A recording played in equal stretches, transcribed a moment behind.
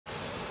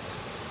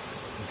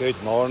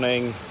Good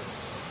morning,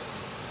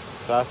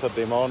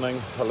 Saturday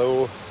morning,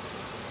 hello,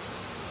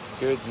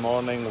 good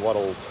morning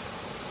world.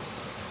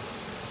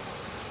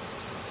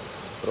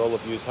 For all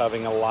of you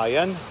having a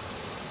lie-in,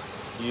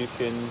 you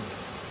can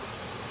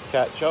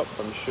catch up,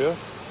 I'm sure.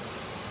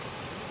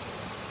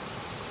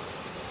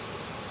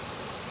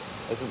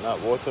 Isn't that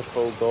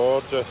waterfall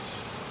gorgeous?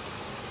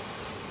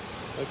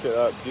 Look at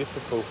that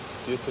beautiful,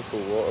 beautiful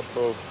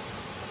waterfall.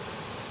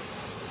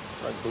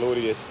 What a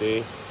glorious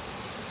day.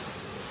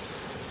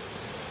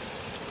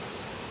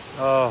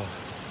 Oh,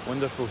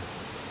 wonderful.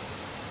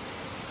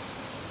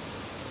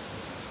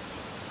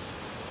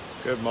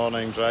 Good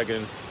morning,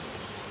 Dragon.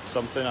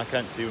 Something I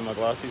can't see with my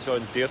glasses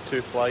on. Dare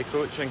to Fly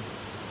Coaching.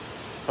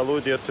 Hello,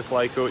 Dare to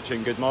Fly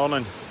Coaching. Good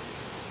morning.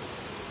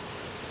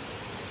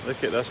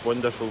 Look at this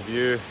wonderful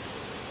view.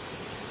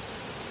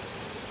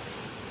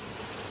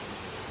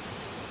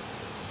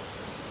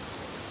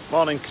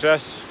 Morning,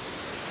 Chris.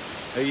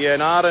 Are you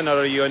in Arran or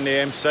are you on the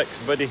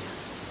M6, buddy?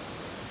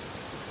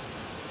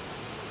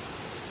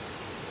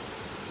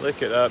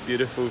 Look at that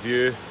beautiful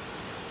view.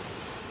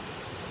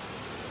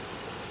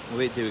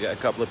 Wait till we get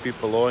a couple of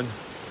people on.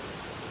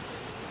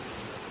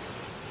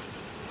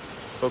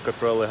 Folk are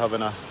probably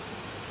having a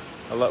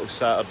little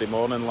Saturday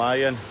morning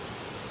lie-in.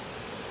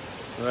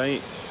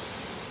 Right.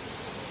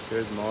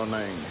 Good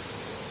morning.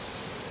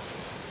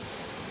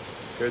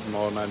 Good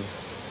morning.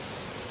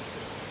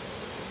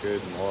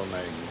 Good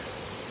morning.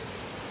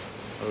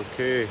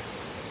 Okay.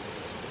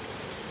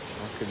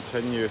 I'll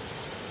continue.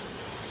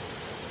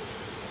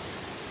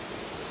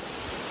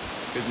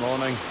 Good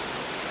morning.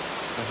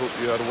 I hope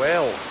you are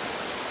well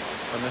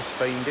on this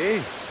fine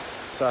day.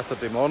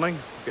 Saturday morning.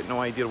 I've got no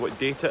idea what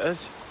date it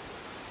is.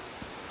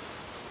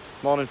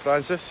 Morning,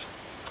 Francis.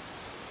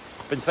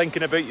 Been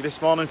thinking about you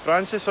this morning,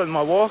 Francis, on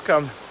my walk.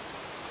 I'm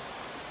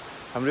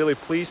really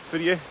pleased for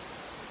you.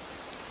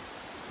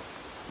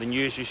 The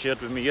news you shared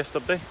with me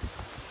yesterday.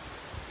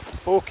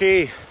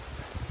 Okay.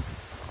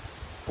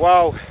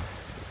 Wow.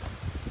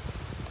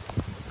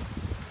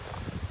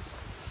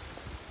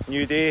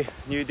 New day,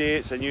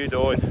 it's a new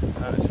dawn,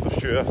 that is for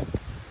sure.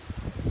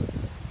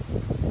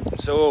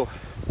 So,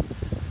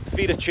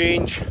 fear of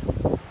change.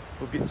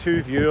 We've got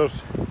 2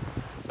 viewers.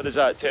 What does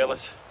that tell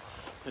us?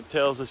 It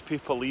tells us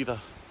people either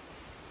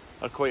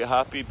are quite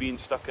happy being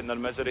stuck in their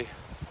misery,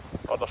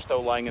 or they're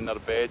still lying in their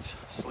beds,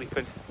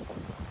 sleeping.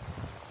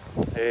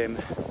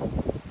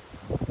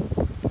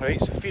 Right,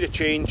 so fear of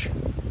change.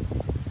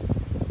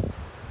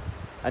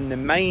 And the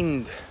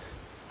mind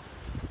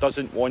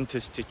doesn't want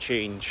us to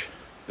change.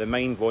 The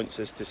mind wants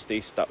us to stay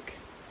stuck.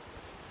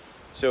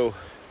 So,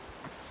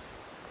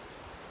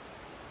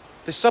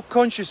 the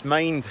subconscious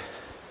mind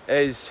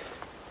is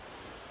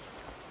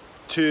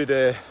to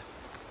the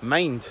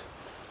mind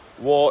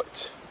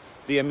what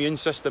the immune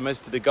system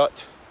is to the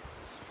gut.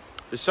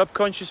 The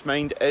subconscious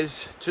mind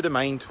is to the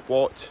mind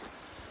what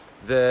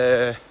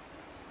the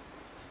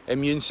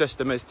immune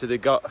system is to the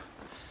gut.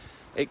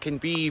 It can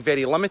be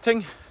very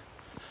limiting,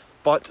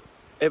 but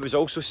it was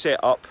also set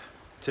up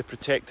to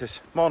protect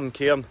us. Morning,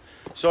 Cairn.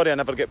 Sorry I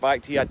never get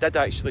back to you. I did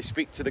actually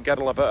speak to the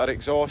girl about her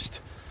exhaust,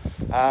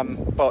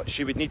 but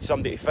she would need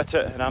somebody to fit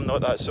it, and I'm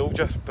not that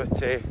soldier.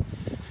 But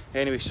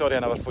anyway, sorry I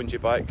never phoned you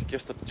back.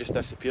 Just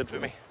disappeared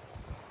with me.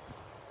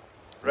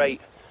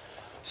 Right,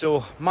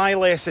 so my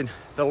lesson,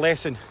 the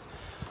lesson,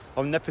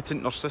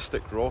 omnipotent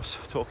narcissistic Ross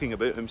talking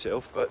about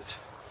himself, but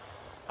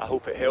I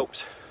hope it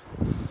helps.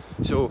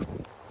 So,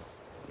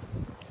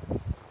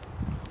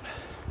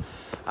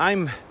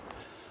 I'm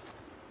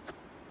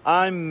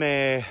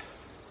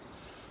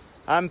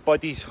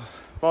buddies.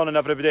 Morning,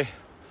 everybody.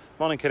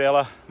 Morning,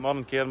 Corella.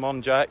 Morning, Kieran.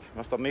 Morning, Jack.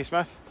 Mr.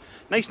 Naismith.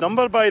 Nice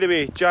number, by the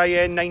way.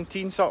 JN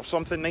 19 or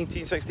something.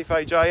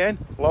 1965 JN.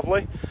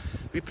 Lovely.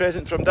 Wee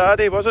present from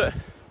Daddy, was it?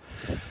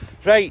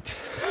 Right.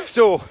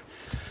 So,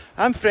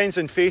 I'm friends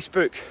on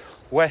Facebook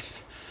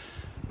with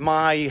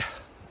my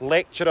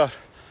lecturer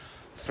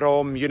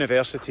from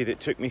university that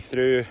took me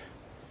through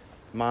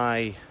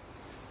my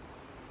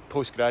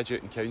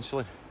postgraduate in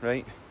counselling,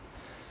 right?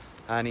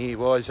 And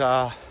he's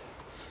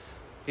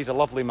a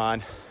lovely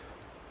man,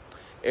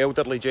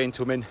 elderly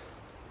gentleman,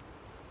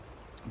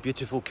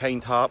 beautiful,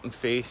 kind heart and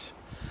face,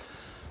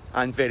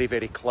 and very,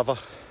 very clever.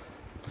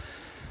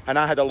 And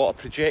I had a lot of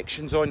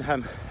projections on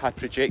him. I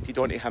projected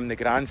onto him the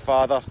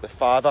grandfather, the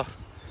father,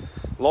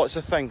 lots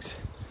of things.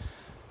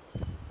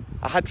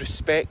 I had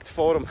respect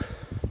for him,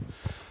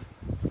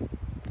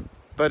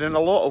 but in a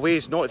lot of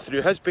ways, not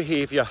through his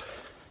behaviour,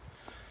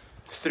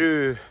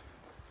 through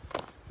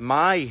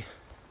my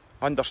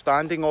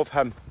understanding of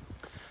him.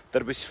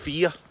 There was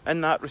fear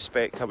in that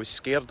respect. I was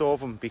scared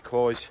of him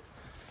because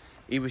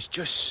he was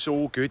just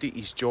so good at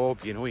his job,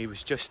 you know. He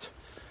was just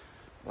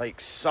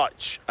like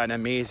such an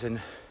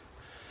amazing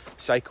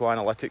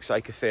psychoanalytic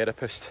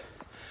psychotherapist.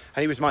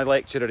 And he was my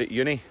lecturer at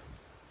uni.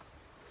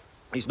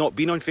 He's not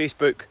been on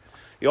Facebook.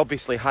 He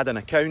obviously had an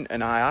account,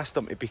 and I asked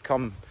him to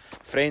become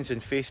friends on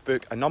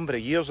Facebook a number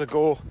of years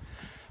ago.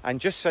 And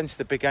just since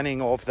the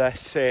beginning of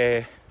this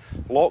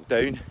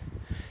lockdown,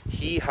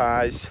 he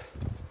has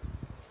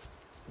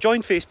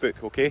joined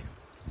Facebook, okay?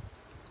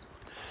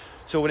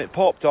 So when it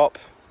popped up,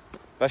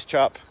 this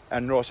chap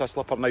and Ross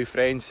Islip are now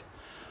friends,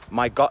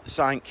 my gut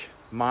sank.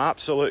 My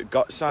absolute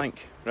gut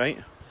sank, right?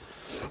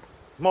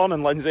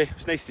 Morning, Lindsay.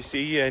 It's nice to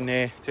see you in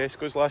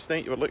Tesco's last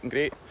night. You were looking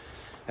great.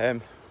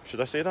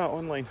 Should I say that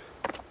online?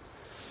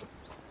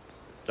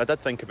 I did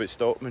think about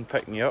stopping and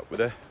picking you up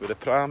with the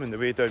pram on the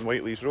way down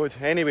Whiteley's Road.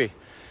 Anyway,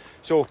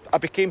 so I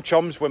became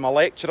chums with my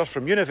lecturer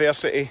from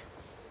university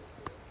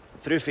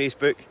through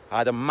Facebook. I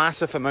had a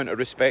massive amount of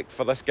respect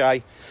for this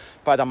guy,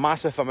 but I had a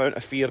massive amount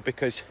of fear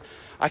because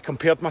I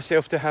compared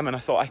myself to him and I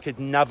thought I could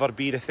never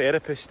be the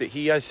therapist that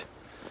he is.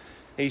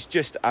 He's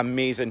just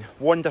amazing,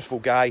 wonderful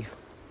guy,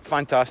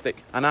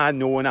 fantastic. And I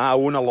know and I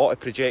own a lot of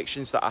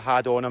projections that I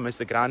had on him as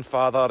the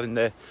grandfather and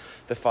the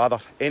father.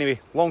 Anyway,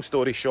 long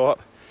story short,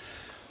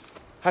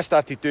 I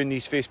started doing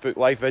these Facebook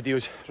live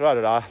videos,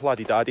 rah-rah-rah,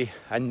 laddie-daddy,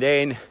 and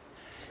then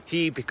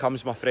he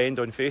becomes my friend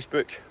on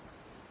Facebook.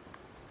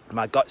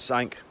 My gut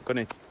sank,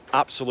 going to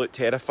absolute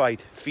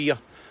terrified, fear.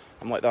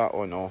 I'm like that,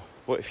 oh no,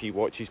 what if he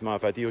watches my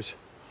videos?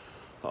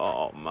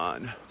 Oh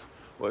man,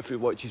 what if he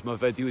watches my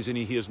videos and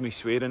he hears me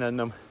swearing in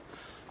them?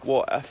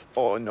 What if,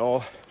 oh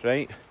no,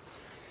 right?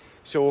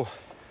 So,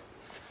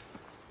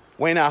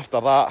 when after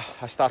that,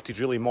 I started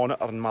really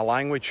monitoring my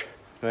language,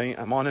 right?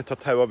 I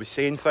monitored how I was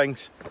saying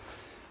things,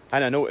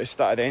 and I noticed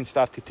that I then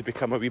started to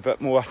become a wee bit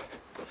more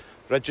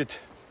rigid.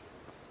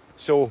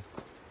 So,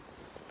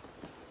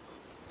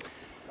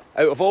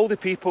 out of all the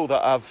people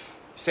that I've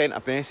sent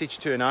a message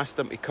to and asked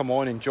them to come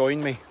on and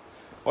join me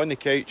on the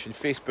couch and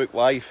Facebook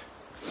Live,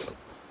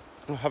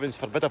 oh heavens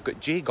forbid, I've got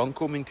Jay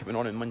Gunkelman coming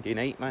on Monday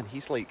night, man.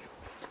 He's like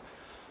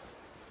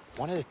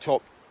one of the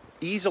top,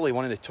 easily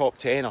one of the top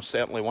 10 or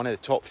certainly one of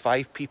the top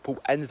 5 people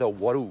in the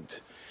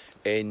world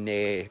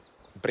in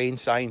brain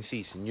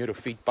sciences and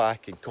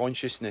neurofeedback and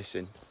consciousness.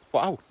 And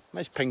wow, I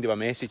just pinged him a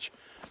message,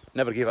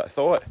 never gave it a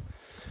thought.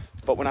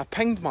 But when I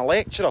pinged my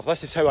lecturer,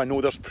 this is how I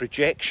know there's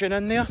projection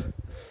in there.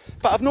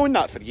 But I've known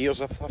that for years.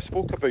 I've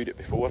spoke about it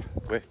before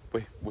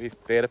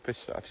with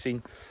therapists that I've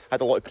seen. I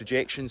had a lot of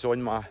projections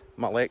on my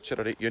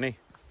lecturer at uni,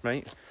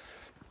 right?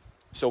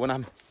 So when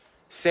I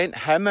sent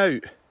him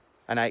out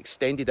and I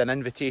extended an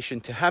invitation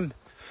to him,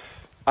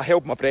 I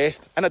held my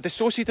breath and I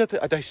dissociated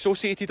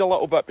a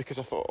little bit because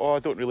I thought, oh, I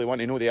don't really want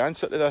to know the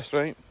answer to this,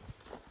 right?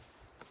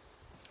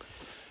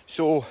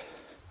 So,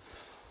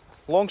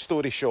 long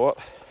story short,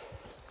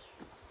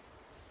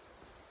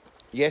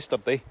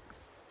 yesterday,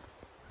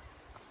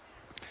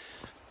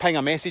 ping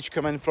a message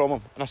come in from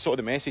him and I saw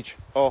the message.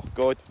 Oh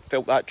God,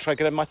 felt that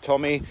trigger in my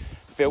tummy,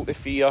 felt the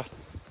fear,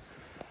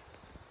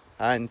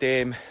 and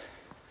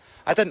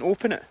I didn't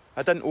open it.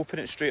 I didn't open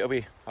it straight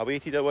away. I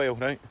waited a while,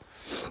 right?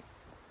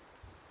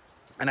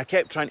 And I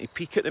kept trying to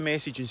peek at the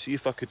message and see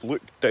if I could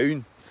look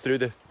down through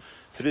the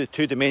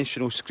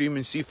two-dimensional screen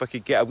and see if I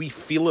could get a wee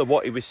feel of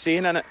what he was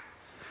saying in it.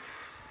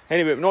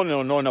 Anyway, no,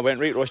 I went,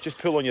 right, Ross, just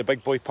pull on your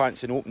big boy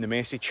pants and open the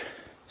message.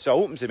 So I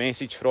opened the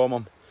message from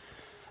him,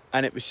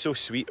 and it was so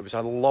sweet. It was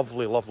a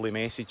lovely, lovely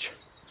message.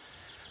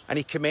 And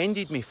he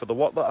commended me for the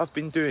work that I've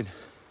been doing.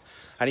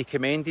 And he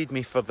commended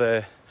me for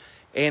the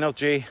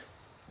energy,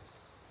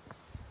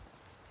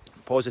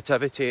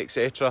 positivity,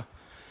 etc.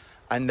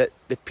 And that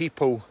the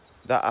people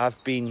that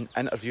I've been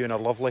interviewing are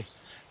lovely.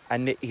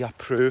 And that he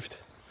approved.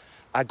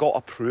 I got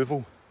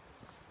approval,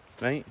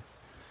 right?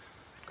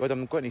 God,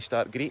 I'm going to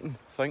start greeting,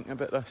 thinking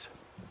about this.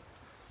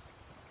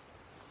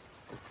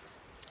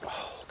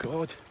 Oh,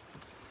 God.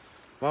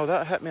 Wow,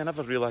 that hit me. I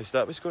never realised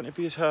that was going to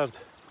be as hard.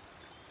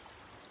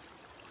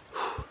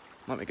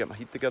 Let me get my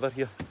head together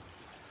here.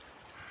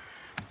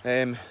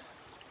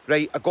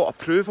 Right, I got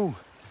approval.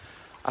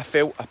 I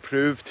felt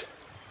approved.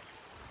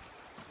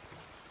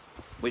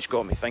 Which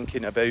got me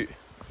thinking about,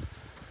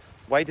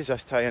 why does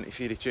this tie into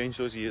theory change?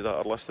 Those of you that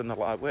are listening are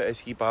like, what is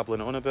he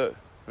babbling on about,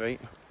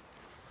 right?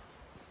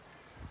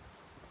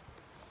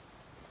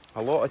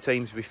 A lot of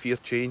times we fear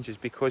change is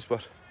because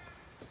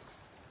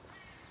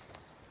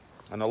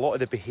and a lot of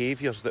the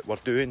behaviours that we're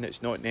doing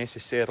that's not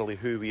necessarily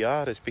who we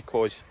are is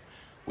because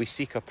we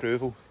seek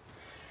approval.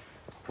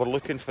 We're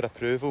looking for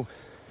approval.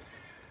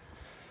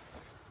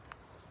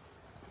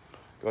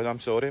 God, I'm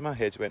sorry, my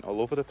head's went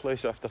all over the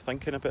place after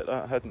thinking about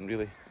that. I hadn't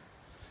really...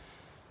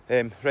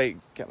 right,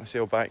 get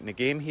myself back in the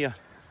game here.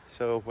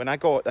 So when I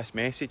got this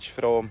message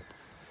from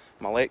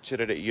my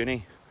lecturer at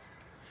uni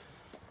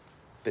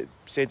that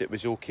said it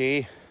was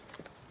okay,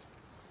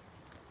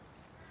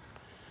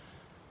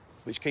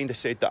 which kind of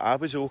said that I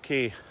was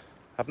okay.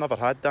 I've never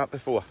had that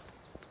before.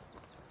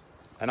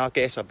 And I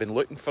guess I've been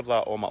looking for that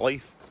all my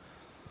life.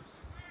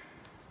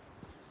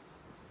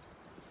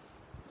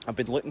 I've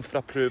been looking for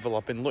approval.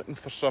 I've been looking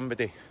for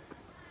somebody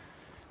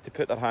to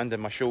put their hand on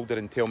my shoulder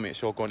and tell me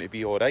it's all going to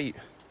be alright.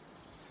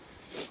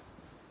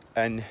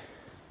 And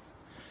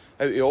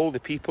out of all the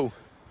people,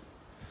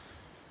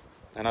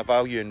 and I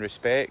value and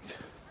respect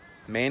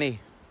many,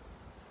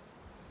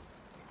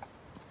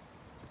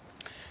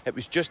 it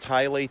was just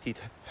highlighted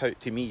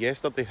to me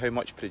yesterday how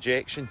much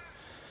projection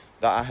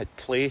that I had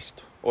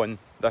placed on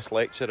this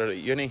lecturer at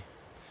uni.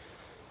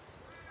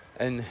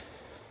 And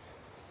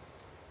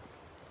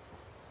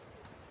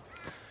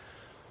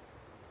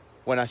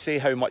when I say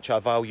how much I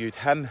valued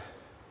him,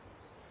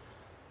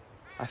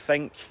 I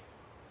think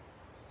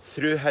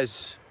through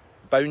his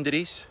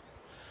boundaries,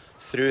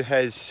 through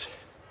his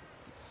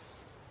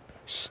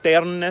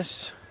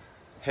sternness,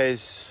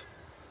 his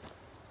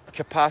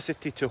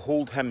capacity to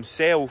hold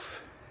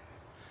himself,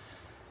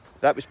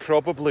 that was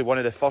probably one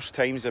of the first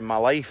times in my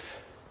life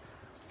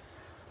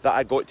that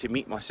I got to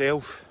meet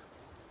myself.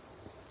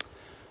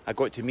 I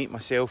got to meet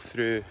myself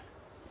through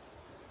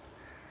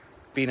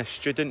being a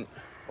student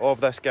of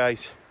this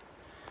guy's.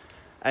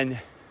 And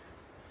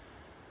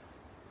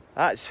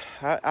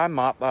I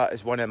mark that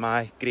as one of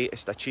my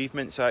greatest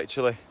achievements,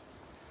 actually.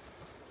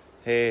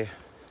 It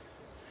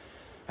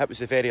was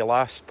the very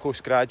last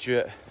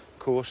postgraduate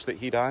course that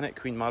he ran at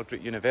Queen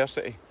Margaret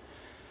University.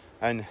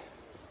 And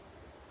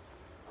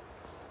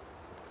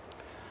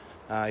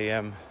I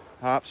am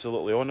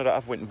absolutely honoured it.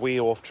 I've went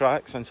way off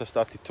track since I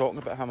started talking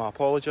about him. I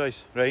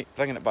apologise. Right,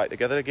 bringing it back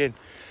together again.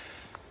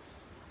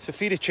 It's a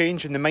fear of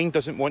change, and the mind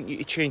doesn't want you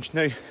to change.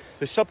 Now,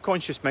 the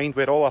subconscious mind,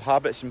 where all our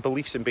habits and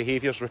beliefs and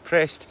behaviours,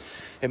 repressed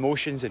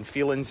emotions and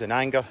feelings and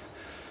anger,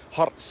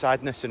 hurt,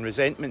 sadness and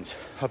resentments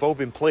have all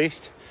been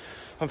placed.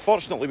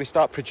 Unfortunately, we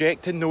start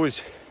projecting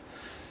those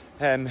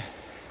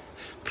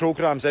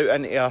programmes out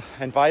into our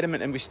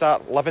environment, and we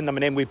start living them,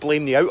 and then we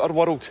blame the outer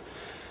world.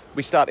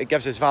 It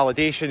gives us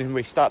validation, and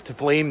we start to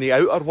blame the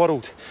outer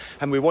world,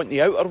 and we want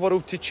the outer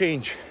world to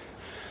change,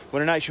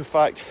 when in actual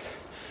fact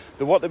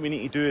the work that we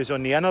need to do is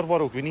on the inner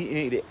world. We need to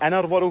make the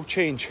inner world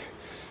change.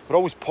 We're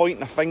always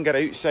pointing a finger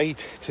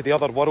outside to the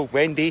other world.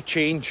 When they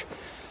change,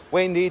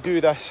 when they do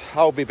this,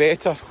 I'll be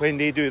better. When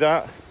they do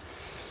that,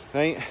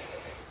 right?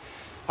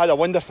 I had a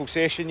wonderful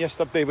session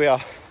yesterday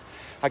with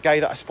a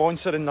guy that I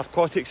sponsor in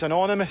Narcotics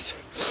Anonymous,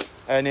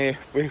 and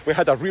we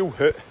had a real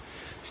hoot.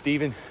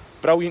 Stephen,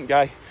 brilliant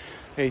guy.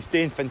 He's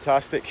doing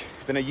fantastic.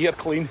 He's been a year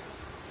clean.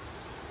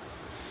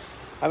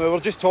 And we were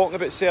just talking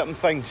about certain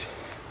things.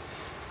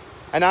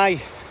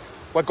 And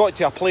we got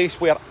to a place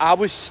where I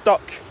was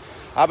stuck.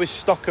 I was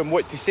stuck on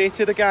what to say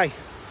to the guy.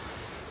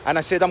 And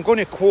I said, I'm going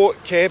to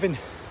quote Kevin,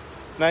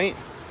 right?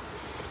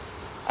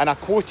 And I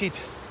quoted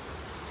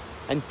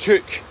and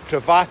took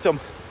verbatim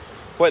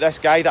what this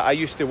guy that I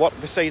used to work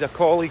beside, a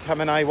colleague, him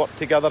and I worked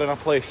together in a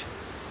place.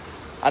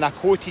 And I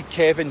quoted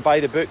Kevin by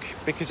the book,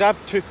 because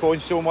I've took on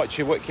so much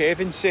of what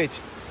Kevin said.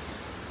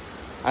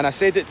 And I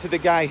said it to the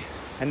guy,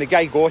 and the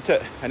guy got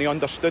it, and he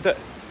understood it.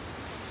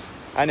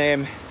 And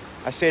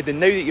I said, and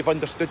now that you've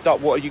understood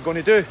that, what are you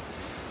going to do?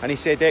 And he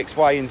said X,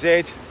 Y and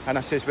Z. And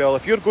I says, well,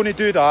 if you're going to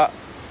do that,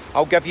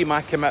 I'll give you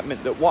my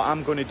commitment that what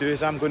I'm going to do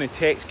is I'm going to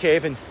text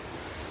Kevin,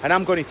 and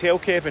I'm going to tell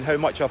Kevin how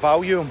much I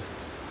value him,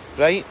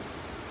 right?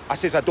 I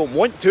says, I don't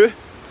want to,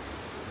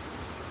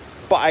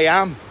 but I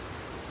am.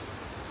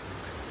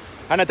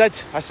 And I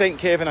did. I sent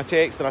Kevin a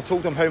text, and I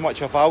told him how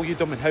much I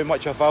valued him, and how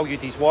much I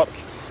valued his work,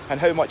 and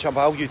how much I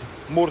valued,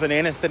 more than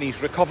anything,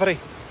 his recovery.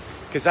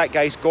 Because that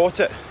guy's got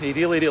it. He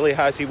really, really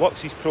has. He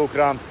works his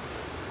programme,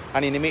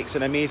 and he makes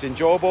an amazing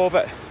job of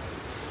it.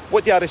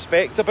 What do I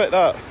respect about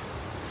that?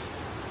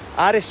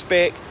 I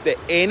respect that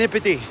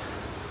anybody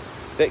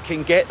that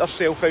can get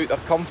themselves out their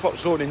comfort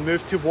zone and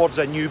move towards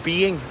a new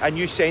being, a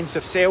new sense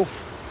of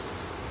self,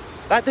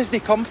 that doesn't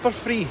come for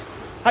free.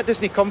 That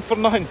doesn't come for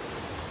nothing.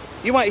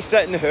 You want to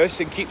sit in the house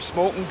and keep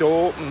smoking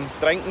dope and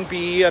drinking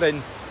beer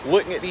and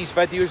looking at these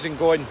videos and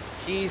going,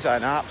 he's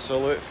an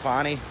absolute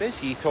fanny. What's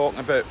he talking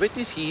about? What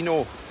does he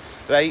know?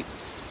 Right?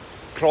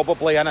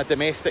 Probably in a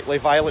domestically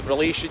violent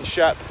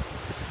relationship.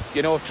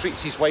 You know,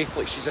 treats his wife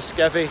like she's a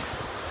skivvy.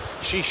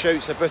 She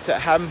shouts about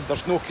at him.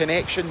 There's no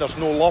connection. There's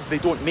no love. They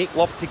don't make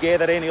love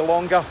together any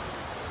longer.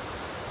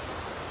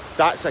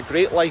 That's a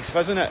great life,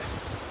 isn't it?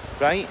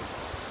 Right?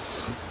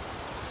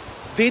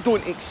 They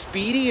don't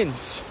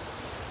experience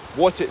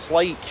what it's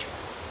like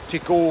to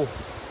go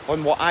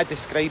on what I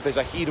describe as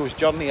a hero's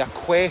journey, a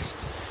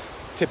quest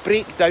to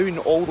break down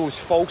all those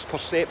false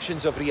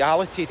perceptions of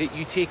reality that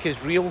you take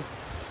as real.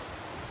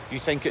 You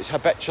think it's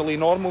habitually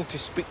normal to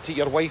speak to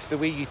your wife the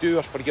way you do,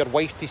 or for your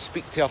wife to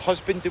speak to her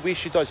husband the way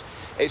she does.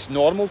 It's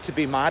normal to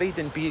be married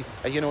and be,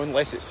 you know,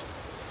 unless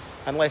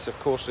of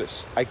course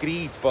it's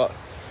agreed, but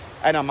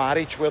in a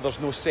marriage where there's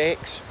no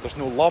sex, there's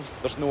no love,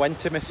 there's no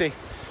intimacy,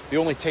 the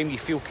only time you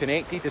feel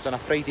connected is on a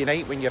Friday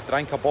night when you've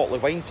drank a bottle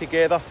of wine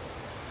together.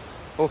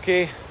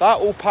 Okay, that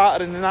old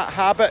pattern and that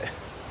habit,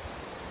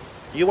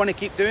 you want to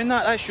keep doing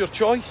that, that's your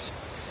choice.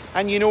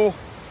 And you know,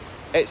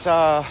 it's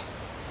a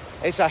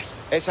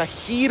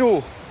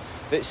hero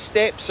that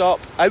steps up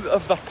out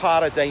of their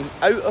paradigm,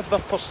 out of their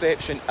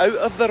perception, out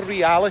of their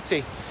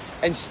reality,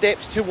 and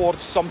steps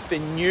towards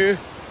something new.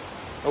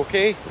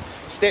 Okay?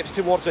 Steps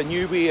towards a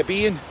new way of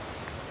being.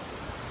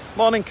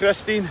 Morning,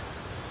 Christine.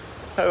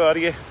 How are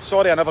you?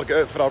 Sorry I never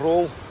got out for a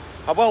roll.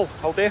 I will.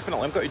 I'll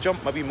definitely. I'm going to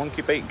jump my wee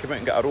monkey bike and come out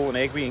and get a roll and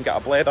egg wee and get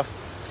a blether.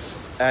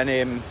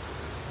 And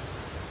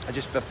I've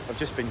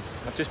just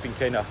been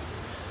kind of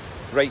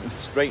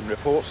writing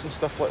reports and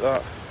stuff like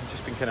that. I've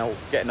just been kind of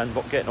getting on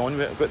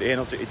with it. I've got the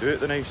energy to do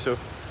it now, so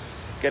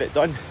get it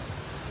done.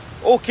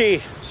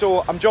 Okay,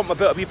 so I'm jumping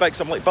about a wee bit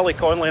because I'm like Billy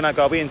Connolly and I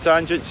go away in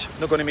tangents.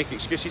 Not going to make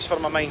excuses for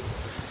my mind.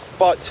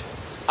 But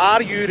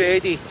are you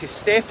ready to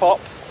step up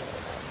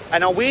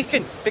and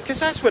awaken? Because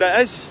that's what it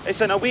is.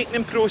 It's an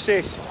awakening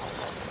process.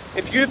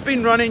 If you've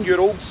been running your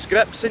old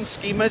scripts and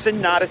schemas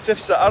and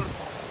narratives that are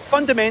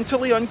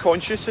fundamentally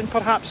unconscious and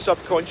perhaps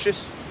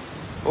subconscious,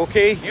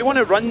 okay, you want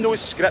to run those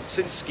scripts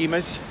and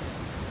schemas,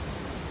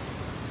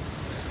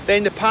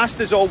 then the past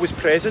is always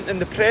present, and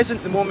the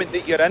present, the moment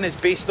that you're in, is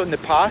based on the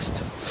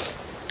past,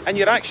 and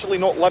you're actually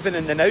not living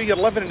in the now. You're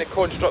living in the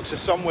constructs of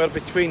somewhere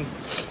between,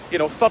 you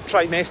know, third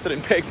trimester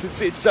in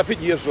pregnancy and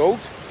 7 years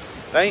old,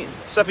 right?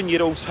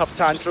 7-year-olds have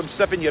tantrums,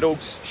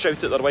 7-year-olds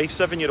shout at their wife,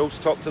 7-year-olds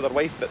talk to their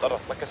wife that they're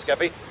like a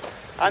skivvy,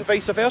 and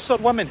vice versa.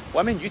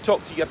 Women, you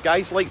talk to your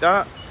guys like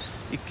that.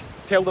 You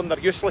tell them they're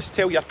useless,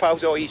 tell your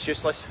pals, oh, he's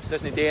useless,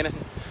 doesn't do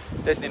anything,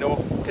 doesn't know.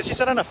 Because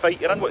you're in a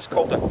fight, you're in what's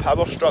called a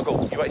power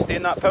struggle. You want to stay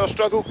in that power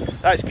struggle?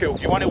 That's cool.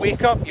 You want to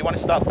wake up, you want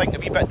to start thinking a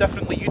wee bit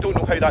differently, you don't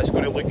know how that's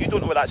going to look, you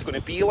don't know what that's going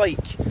to be like.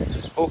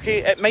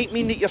 Okay, it might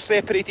mean that you're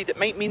separated, it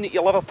might mean that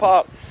you live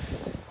apart,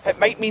 it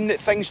might mean that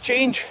things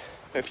change.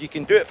 If you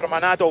can do it from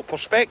an adult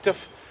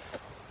perspective,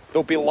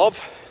 there'll be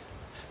love,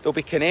 there'll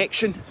be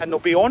connection, and there'll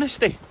be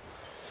honesty.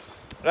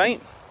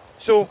 Right?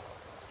 So,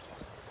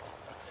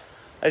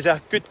 as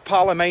a good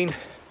pal of mine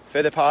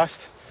for the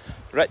past,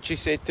 Richie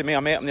said to me, I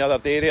met him the other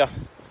day there,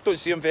 don't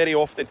see him very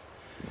often,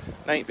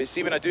 right, but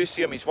see when I do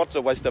see him, his words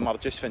of wisdom are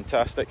just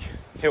fantastic.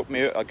 Helped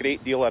me out a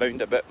great deal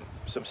around about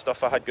some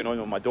stuff I had going on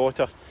with my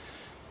daughter.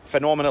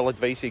 Phenomenal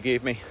advice he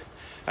gave me,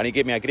 and he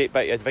gave me a great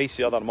bit of advice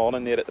the other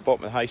morning there at the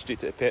bottom of the high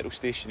street at the petrol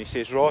station. He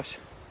says, Ross,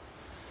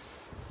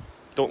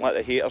 don't let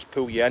the haters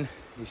pull you in.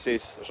 He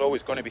says, there's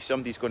always going to be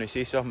somebody who's going to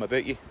say something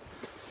about you,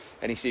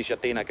 and he says, you're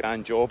doing a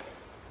grand job.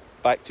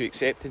 Back to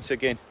acceptance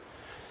again.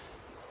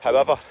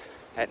 However,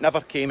 it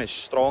never came as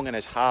strong and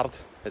as hard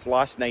as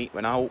last night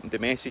when I opened the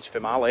message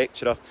from my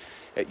lecturer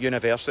at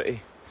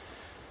university.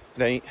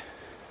 Right?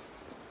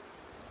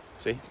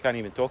 See, can't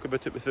even talk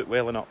about it without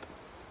welling up.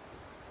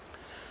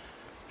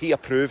 He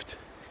approved,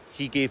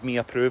 he gave me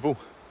approval,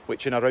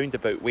 which in a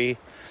roundabout way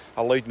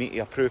allowed me to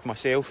approve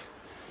myself.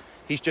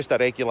 He's just a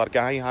regular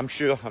guy, I'm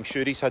sure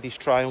he's had his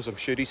trials, I'm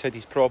sure he's had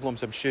his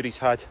problems, I'm sure he's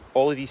had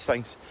all of these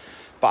things.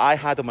 But I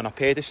had him on a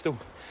pedestal.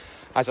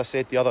 As I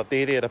said the other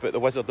day there about the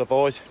Wizard of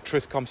Oz,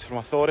 truth comes from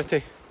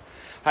authority.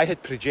 I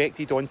had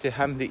projected onto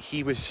him that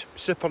he was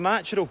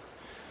supernatural,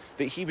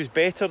 that he was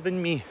better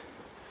than me,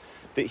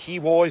 that he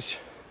was.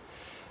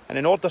 And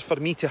in order for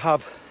me to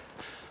have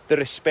the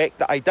respect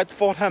that I did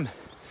for him,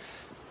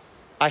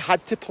 I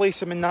had to place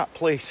him in that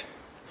place,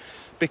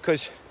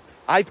 because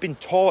I've been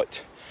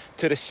taught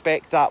to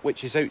respect that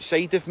which is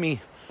outside of me,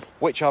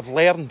 which I've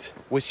learned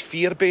was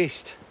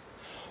fear-based.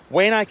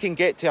 When I can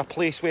get to a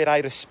place where I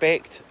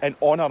respect and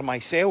honour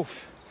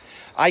myself,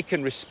 I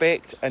can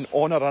respect and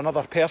honour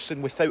another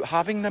person without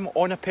having them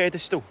on a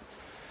pedestal,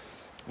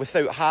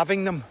 without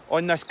having them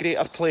on this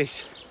greater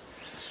place.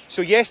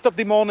 So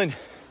yesterday morning,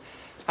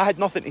 I had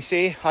nothing to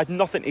say, I had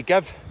nothing to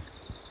give.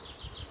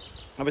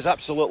 I was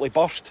absolutely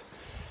burst.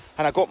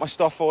 And I got my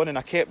stuff on and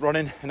I kept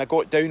running, and I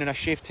got down and I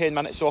shaved 10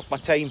 minutes off my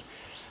time.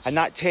 And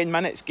that 10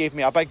 minutes gave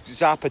me a big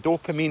zap of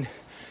dopamine.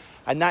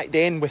 And that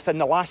then, within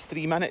the last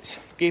 3 minutes,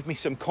 gave me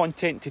some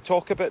content to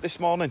talk about this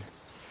morning.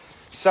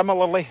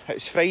 Similarly,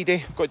 it's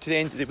Friday, got to the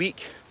end of the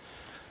week.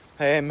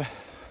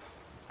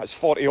 That's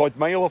 40 odd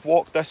mile I've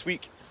walked this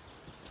week.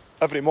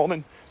 Every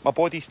morning, my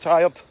body's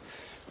tired.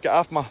 Get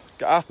off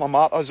my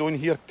martyr zone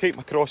here, take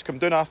my cross, come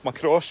down off my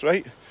cross,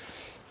 right?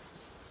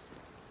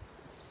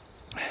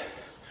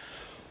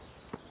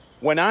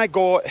 When I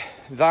got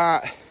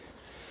that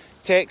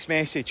text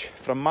message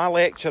from my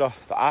lecturer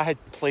that I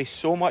had placed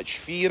so much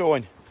fear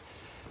on,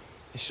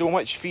 so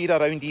much fear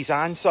around his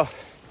answer.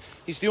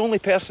 He's the only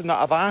person that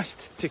I've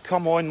asked to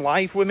come on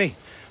live with me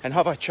and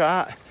have a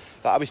chat,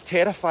 that I was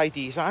terrified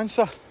of his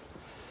answer,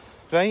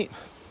 right?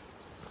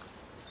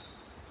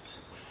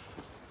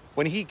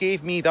 When he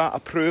gave me that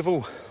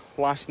approval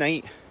last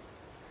night,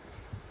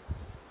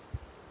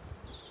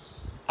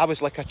 I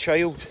was like a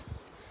child.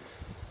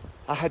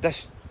 I had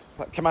this,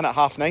 come in at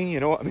 9:30, you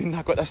know what I mean?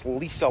 I got this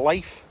lease of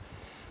life,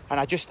 and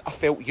I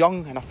felt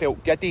young, and I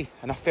felt giddy,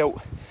 and I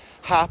felt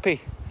happy,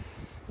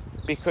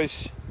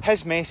 because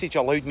his message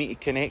allowed me to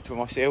connect with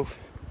myself.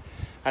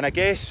 And I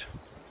guess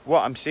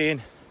what I'm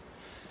saying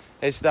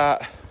is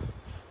that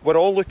we're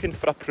all looking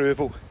for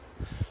approval.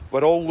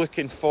 We're all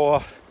looking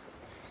for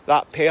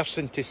that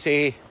person to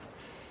say,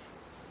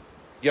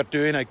 you're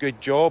doing a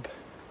good job.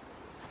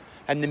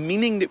 And the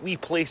meaning that we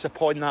place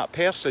upon that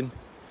person,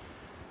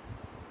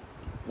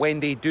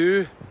 when they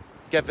do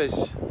give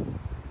us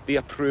the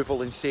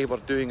approval and say we're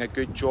doing a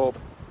good job,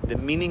 the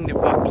meaning that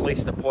we've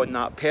placed upon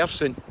that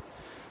person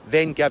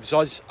then gives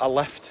us a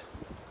lift.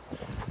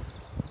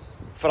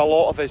 For a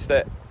lot of us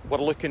that we're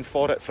looking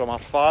for it from our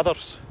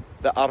fathers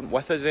that aren't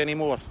with us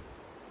anymore.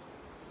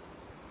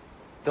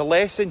 The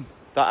lesson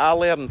that I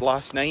learned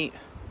last night,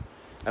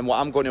 and what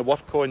I'm going to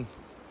work on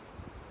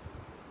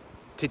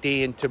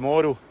today and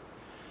tomorrow,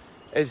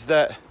 is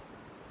that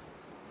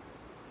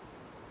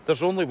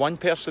there's only one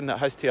person that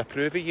has to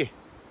approve of you,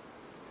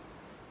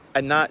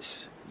 and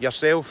that's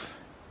yourself.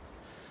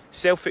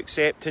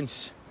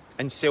 Self-acceptance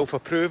and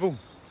self-approval.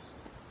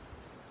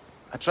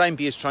 I try and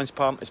be as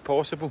transparent as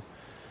possible.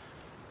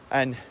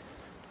 And,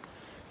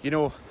 you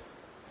know,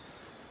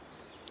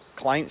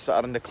 clients that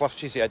are in the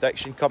clutches of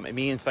addiction come to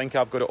me and think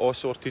I've got it all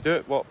sorted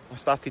out. Well, I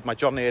started my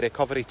journey of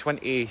recovery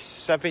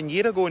 27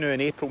 years ago now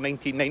in April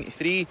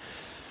 1993,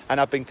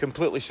 and I've been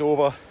completely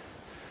sober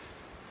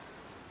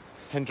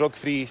and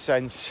drug-free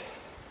since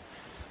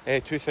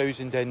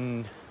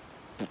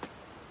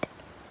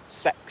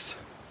 2006.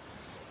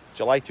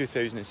 July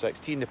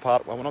 2016, the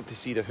park, I went up to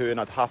see the Who and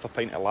had half a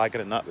pint of lager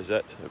and that was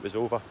it. It was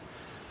over.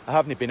 I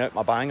haven't been out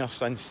my banger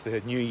since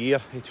the new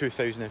year,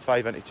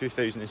 2005 into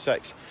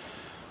 2006,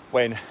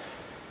 when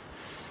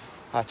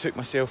I took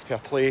myself to a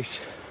place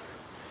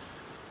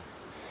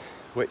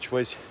which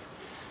was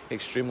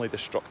extremely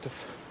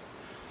destructive.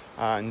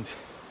 And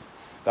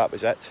that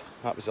was it.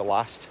 That was the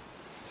last.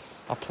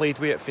 I played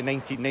with it from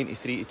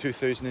 1993 to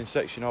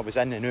 2006. You know, I was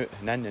in and out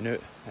and in and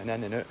out and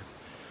in and out.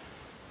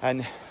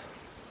 And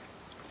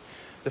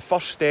the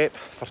first step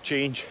for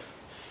change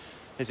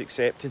is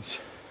acceptance.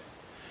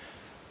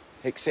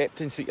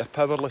 Acceptance that you're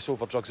powerless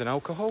over drugs and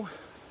alcohol.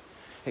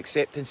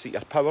 Acceptance that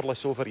you're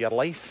powerless over your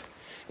life.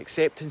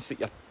 Acceptance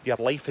that your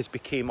life has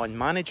become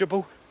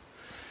unmanageable.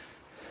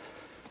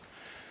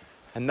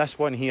 And this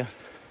one here,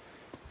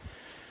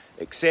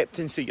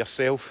 acceptance of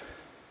yourself.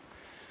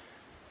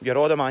 You're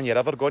all the man you're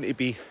ever going to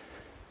be.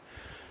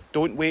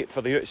 Don't wait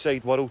for the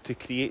outside world to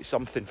create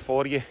something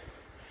for you.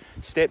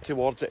 Step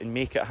towards it and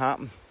make it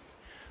happen.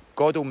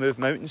 God will move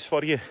mountains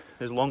for you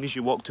as long as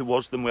you walk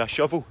towards them with a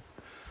shovel.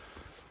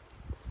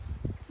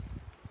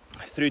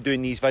 Through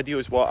doing these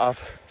videos, what I've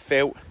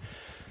felt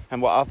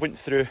and what I've went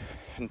through,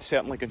 and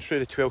certainly going through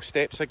the 12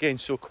 steps again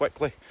so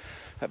quickly,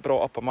 it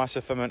brought up a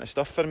massive amount of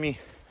stuff for me.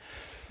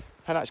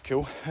 And that's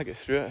cool, I get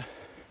through it.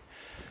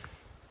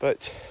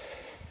 But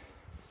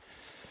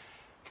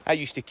I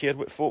used to care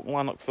what folk in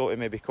Lanark thought of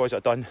me because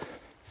I'd done,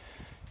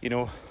 you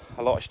know,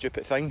 a lot of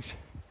stupid things.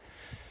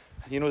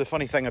 You know, the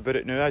funny thing about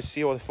it now is,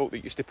 see all the folk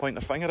that used to point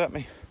their finger at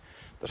me,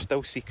 they're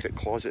still secret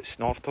closet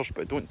snorters,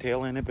 but don't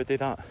tell anybody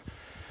that.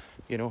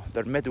 You know,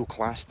 they're middle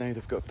class now,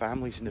 they've got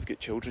families and they've got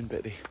children,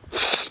 but they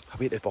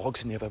away at the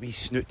bogs and they have a wee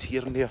snoot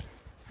here and there,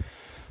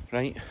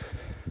 right?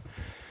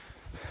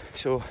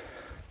 So,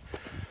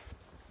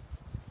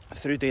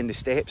 through doing the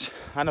steps,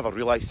 I never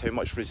realised how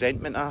much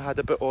resentment I had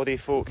about all they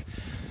folk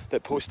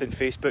that post on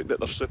Facebook that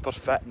they're super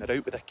fit and they're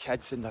out with their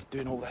kids and they're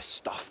doing all this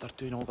stuff, they're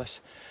doing all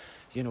this,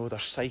 you know, they're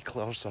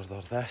cyclers or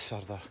they're this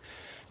or they're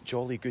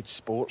jolly good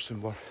sports,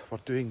 and we're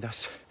doing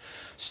this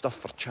stuff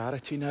for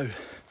charity now,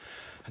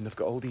 and they've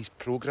got all these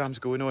programmes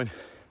going on,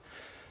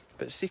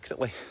 but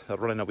secretly they're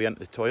running away into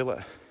the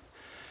toilet,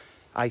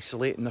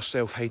 isolating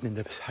themselves, hiding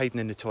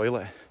in the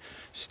toilet,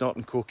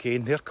 snorting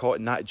cocaine. They're caught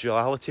in that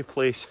duality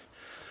place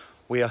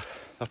where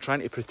they're trying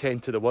to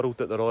pretend to the world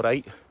that they're all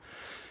right,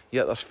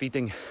 yet they're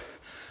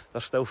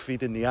still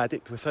feeding the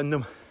addict within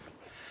them.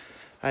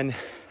 And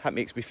that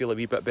makes me feel a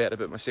wee bit better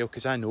about myself,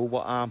 because I know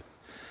what I am.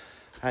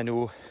 I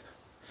know.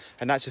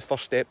 And that's the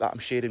first step that I'm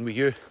sharing with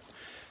you,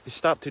 is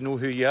start to know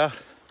who you are,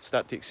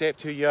 start to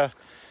accept who you are,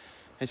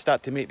 and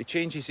start to make the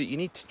changes that you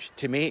need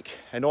to make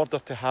in order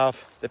to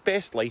have the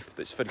best life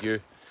that's for you.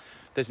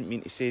 Doesn't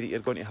mean to say that you're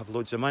going to have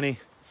loads of money.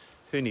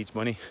 Who needs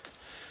money?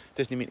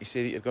 Doesn't mean to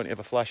say that you're going to have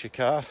a flashy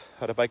car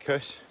or a big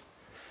house.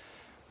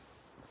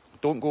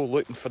 Don't go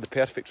looking for the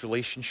perfect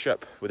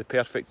relationship with the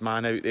perfect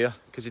man out there,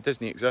 because it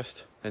doesn't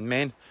exist. And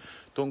men,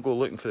 don't go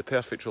looking for the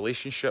perfect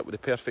relationship with the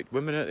perfect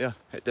woman out there.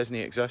 It doesn't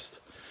exist.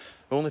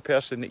 The only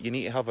person that you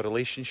need to have a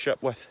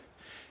relationship with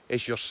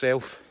is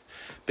yourself.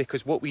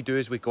 Because what we do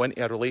is we go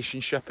into a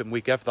relationship and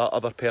we give that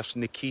other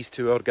person the keys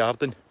to our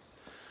garden.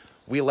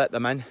 We let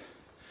them in.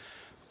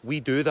 We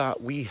do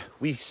that. We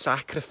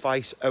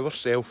sacrifice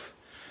ourselves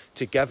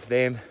to give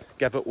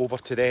it over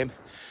to them.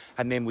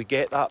 And then we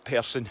get that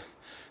person,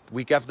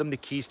 we give them the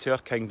keys to our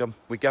kingdom,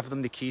 we give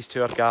them the keys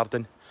to our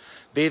garden.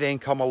 They then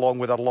come along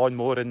with their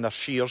lawnmower and their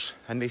shears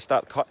and they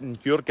start cutting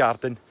your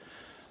garden,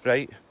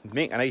 right?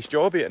 Make a nice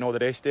job of it and all the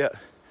rest of it.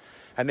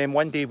 And then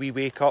one day we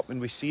wake up and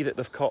we see that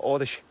they've cut all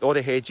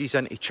the hedges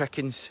into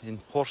chickens and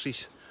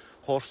horses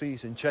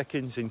and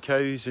chickens and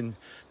cows and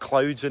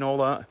clouds and all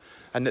that,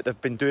 and that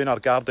they've been doing our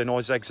garden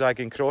all zigzag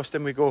and crossed,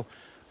 and we go,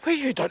 "What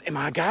have you done to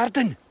my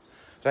garden?"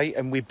 Right?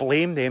 And we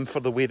blame them for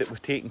the way that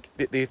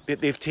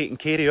they've taken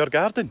care of our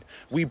garden.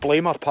 We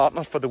blame our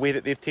partner for the way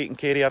that they've taken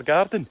care of our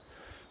garden.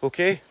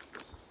 Okay?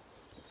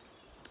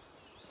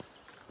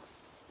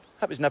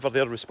 That was never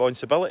their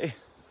responsibility,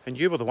 and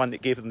you were the one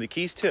that gave them the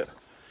keys to it.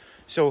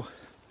 So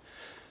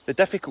the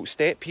difficult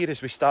step here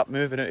as we start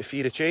moving out of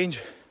fear of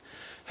change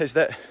is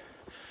that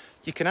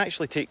you can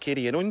actually take care of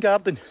your own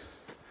garden.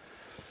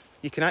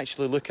 You can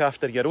actually look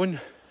after your own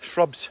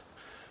shrubs,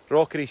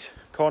 rockeries,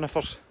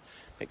 conifers,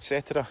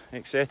 etc,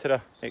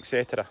 etc,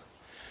 etc.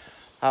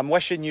 I'm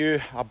wishing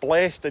you a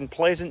blessed and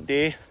pleasant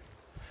day.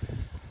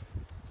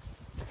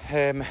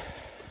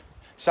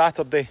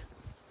 Saturday,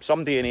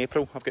 someday in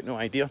April, I've got no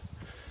idea.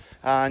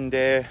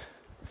 and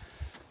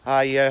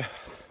I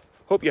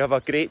hope you have a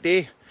great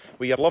day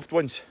with your loved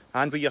ones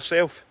and with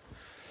yourself.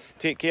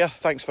 Take care,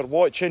 thanks for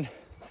watching,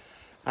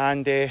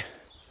 and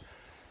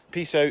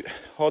peace out,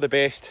 all the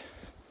best.